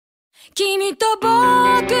君と僕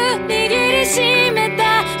握りしめ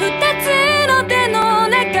た二つの手の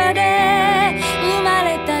中で生ま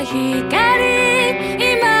れた光、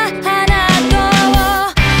今放とう。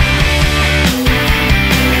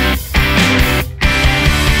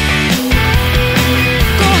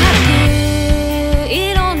琥珀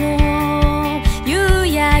色の夕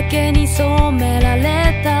焼けに染めら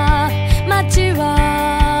れた街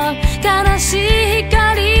は悲しい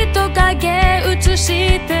光と影映し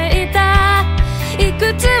ていた。い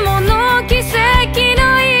くつもの奇跡の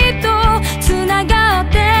糸つながっ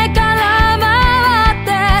てから回って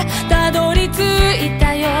たどり着い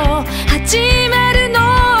たよ。始めるの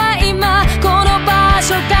は今この場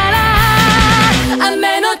所から。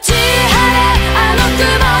雨のち晴れあの雲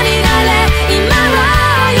になれ、今は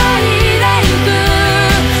泳いでゆく。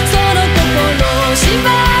その心を縛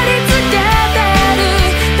り付けてる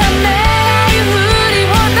ためらい振り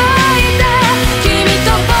ほどいて、君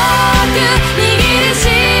と僕握りし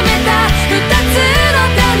めた二つの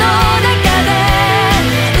手の中で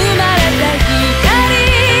生まれた光、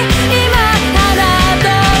今放と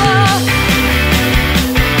う。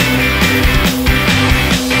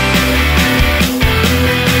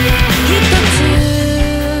一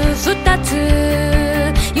つ二つ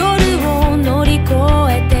夜を乗り越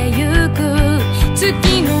えてゆく。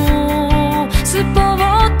月のスポ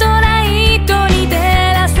ットライトに照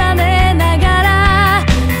らされながら、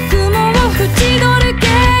雲を縁取る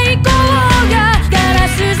蛍光がガラ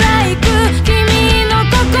ス細工、君の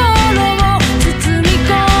心を包み込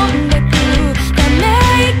んでく。ため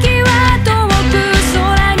息は遠く空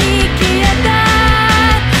に消えた。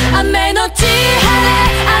雨のち晴れ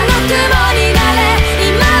あの雲になれ、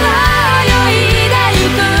今は泳いでゆ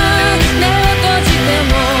く。目を閉じて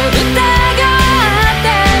も疑って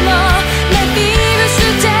もメビウス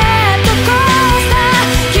ジェットコースタ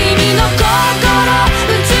ー、君の心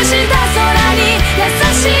映した空に優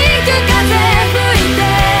しく風吹いて、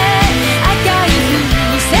赤い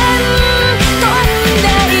風船飛んで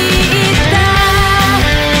いった。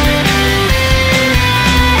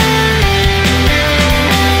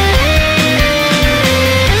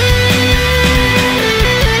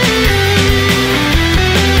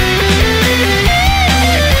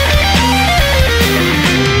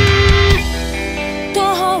途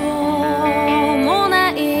方もな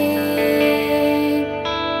い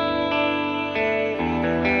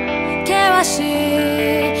険しい